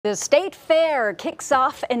The state fair kicks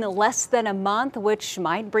off in less than a month, which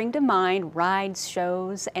might bring to mind rides,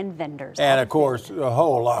 shows, and vendors. And of course, a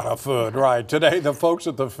whole lot of food, right? Today, the folks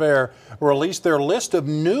at the fair released their list of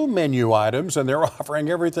new menu items, and they're offering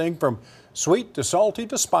everything from sweet to salty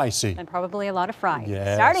to spicy. And probably a lot of fries.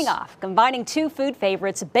 Yes. Starting off, combining two food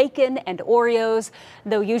favorites, bacon and Oreos,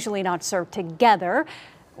 though usually not served together.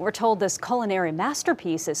 We're told this culinary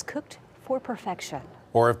masterpiece is cooked for perfection.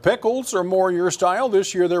 Or if pickles are more your style,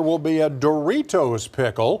 this year there will be a Doritos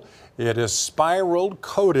pickle. It is spiral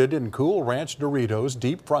coated in Cool Ranch Doritos,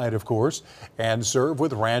 deep fried of course, and served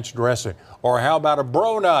with ranch dressing. Or how about a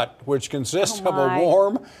Bro-Nut, which consists of a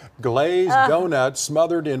warm glazed donut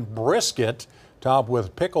smothered in brisket, topped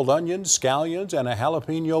with pickled onions, scallions, and a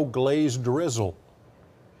jalapeno glazed drizzle.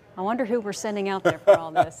 I wonder who we're sending out there for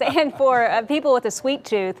all this. And for people with a sweet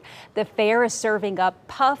tooth, the fair is serving up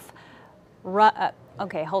Puff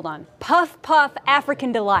Puff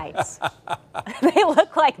African Delights. They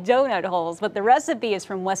look like donut holes, but the recipe is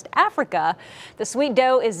from West Africa. The sweet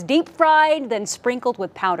dough is deep fried, then sprinkled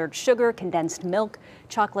with powdered sugar, condensed milk,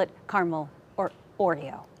 chocolate, caramel, or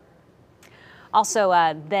Oreo. Also,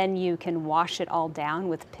 then you can wash it all down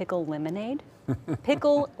with pickle lemonade.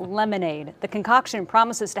 Pickle lemonade. The concoction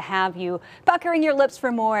promises to have you puckering your lips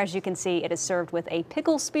for more. As you can see, it is served with a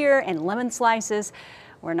pickle spear and lemon slices.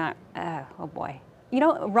 We're not, oh boy. You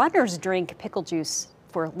know, runners drink pickle juice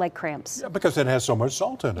for leg cramps. Yeah, because it has so much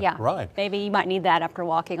salt in it. Yeah, right. Maybe you might need that after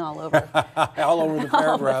walking all over. All over the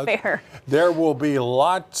fairgrounds. Fair. There will be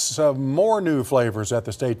lots of more new flavors at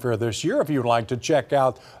the State Fair this year. If you'd like to check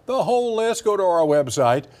out the whole list, go to our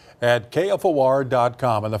website at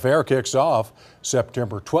KFOR.com. And the fair kicks off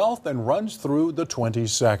September 12th and runs through the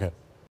 22nd.